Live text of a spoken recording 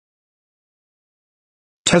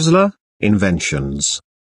Tesla, Inventions.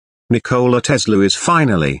 Nikola Tesla is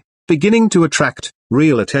finally beginning to attract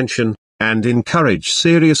real attention and encourage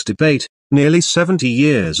serious debate, nearly 70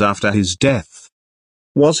 years after his death.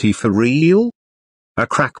 Was he for real? A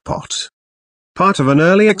crackpot. Part of an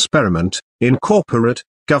early experiment in corporate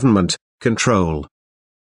government control.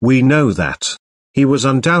 We know that he was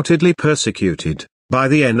undoubtedly persecuted by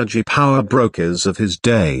the energy power brokers of his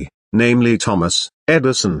day, namely Thomas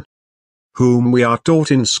Edison, whom we are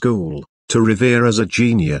taught in school to revere as a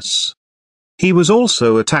genius. He was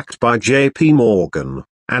also attacked by J.P. Morgan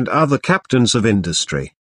and other captains of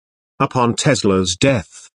industry. Upon Tesla's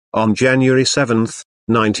death, on January 7,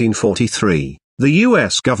 1943, the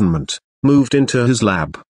U.S. government moved into his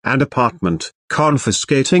lab and apartment,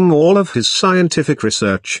 confiscating all of his scientific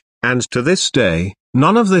research, and to this day,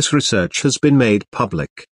 none of this research has been made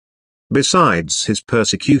public. Besides his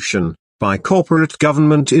persecution by corporate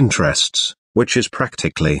government interests, which is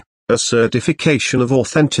practically a certification of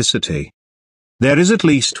authenticity, there is at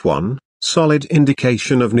least one solid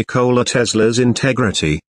indication of Nikola Tesla's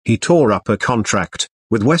integrity. He tore up a contract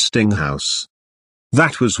with Westinghouse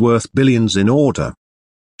that was worth billions in order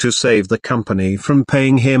to save the company from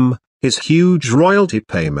paying him his huge royalty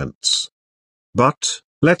payments. But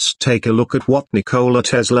let's take a look at what Nikola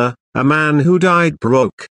Tesla, a man who died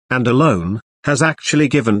broke and alone, has actually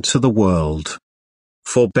given to the world.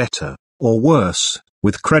 For better or worse,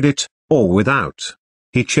 with credit or without,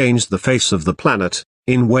 he changed the face of the planet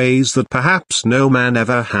in ways that perhaps no man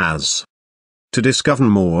ever has. To discover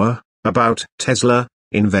more about Tesla,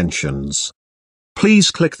 Inventions,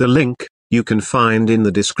 please click the link you can find in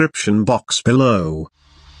the description box below.